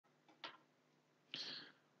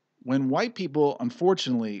When white people,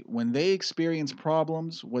 unfortunately, when they experience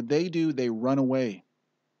problems, what they do, they run away.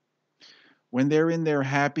 When they're in their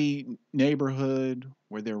happy neighborhood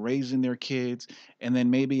where they're raising their kids, and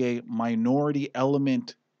then maybe a minority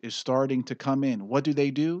element is starting to come in, what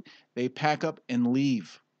do? They pack up and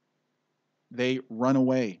leave. They run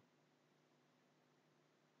away.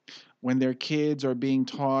 When their kids are being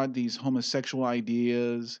taught these homosexual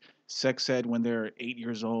ideas, sex ed when they're 8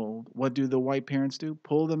 years old, what do the white parents do?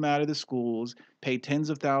 Pull them out of the schools, pay tens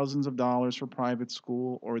of thousands of dollars for private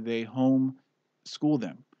school, or they home school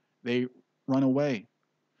them. They run away.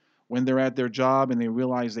 When they're at their job and they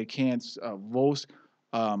realize they can't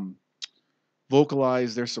um,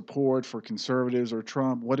 vocalize their support for conservatives or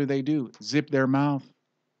Trump, what do? Zip their mouth.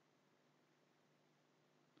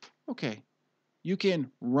 Okay, you can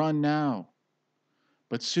run now,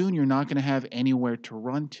 but soon you're not going to have anywhere to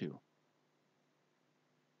run to.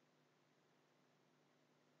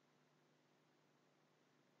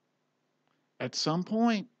 At some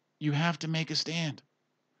point, you have to make a stand.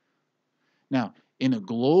 Now, in a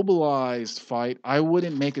globalized fight, I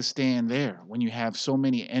wouldn't make a stand there when you have so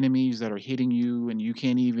many enemies that are hitting you and you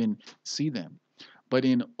can't even see them. But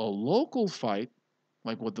in a local fight,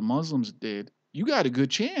 like what the Muslims did, you got a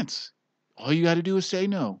good chance. All you got to do is say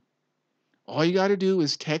no. All you got to do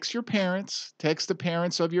is text your parents, text the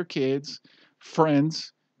parents of your kids,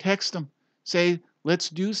 friends, text them. Say, let's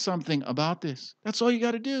do something about this. That's all you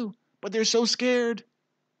got to do. But they're so scared.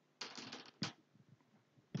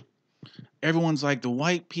 Everyone's like, the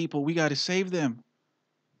white people, we got to save them.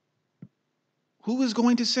 Who is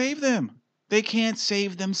going to save them? They can't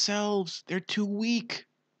save themselves. They're too weak.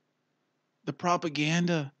 The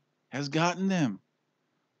propaganda has gotten them.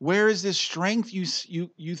 Where is this strength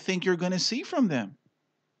you think you're going to see from them?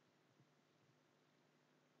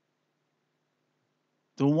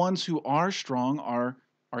 The ones who are strong are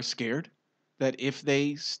scared that if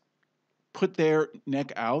they put their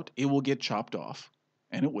neck out, it will get chopped off,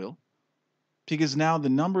 and it will. Because now the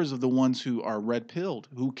numbers of the ones who are red pilled,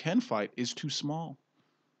 who can fight, is too small.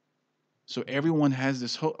 So everyone has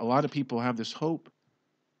this hope. A lot of people have this hope.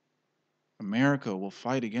 America will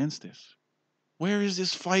fight against this. Where is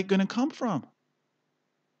this fight going to come from?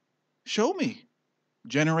 Show me.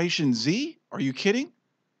 Generation Z? Are you kidding?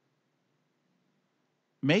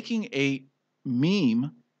 Making a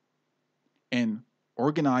meme and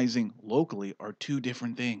organizing locally are two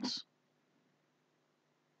different things.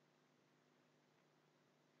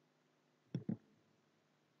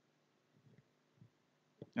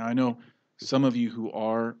 Now, I know some of you who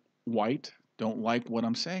are white don't like what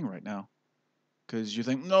I'm saying right now because you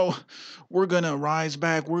think, no, we're going to rise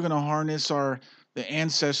back. We're going to harness the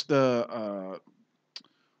ancestor,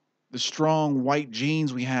 the strong white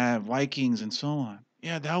genes we have, Vikings and so on.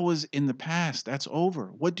 Yeah, that was in the past. That's over.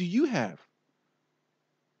 What do you have?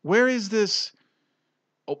 Where is this?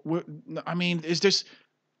 Oh, I mean, is this,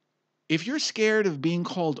 if you're scared of being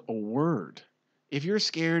called a word, if you're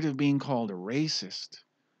scared of being called a racist,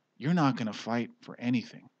 you're not going to fight for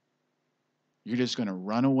anything. You're just going to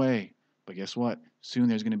run away. But guess what? Soon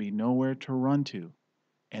there's going to be nowhere to run to.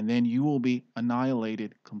 And then you will be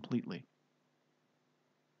annihilated completely.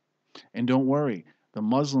 And don't worry, the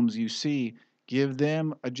Muslims you see, give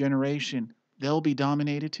them a generation, they'll be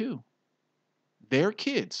dominated too. Their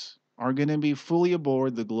kids are going to be fully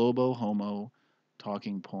aboard the globo homo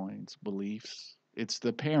talking points, beliefs. It's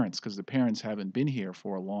the parents because the parents haven't been here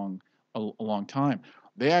for a long time.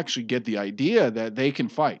 They actually get the idea that they can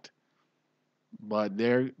fight, but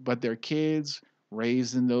their kids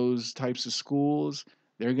raised in those types of schools,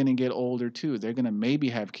 they're going to get older too. They're going to maybe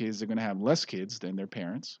have kids. They're going to have less kids than their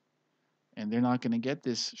parents, and they're not going to get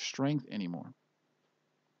this strength anymore.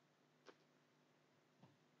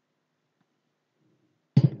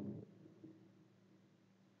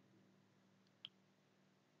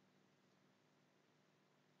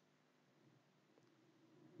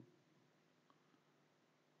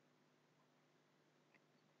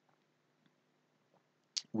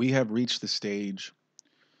 We have reached the stage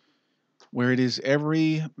where it is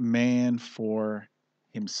every man for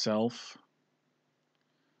himself.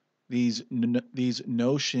 These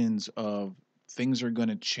notions of things are going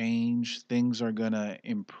to change, things are going to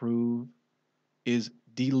improve, is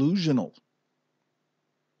delusional.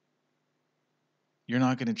 You're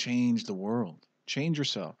not going to change the world. Change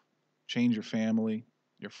yourself, change your family,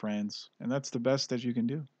 your friends, and that's the best that you can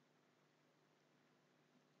do.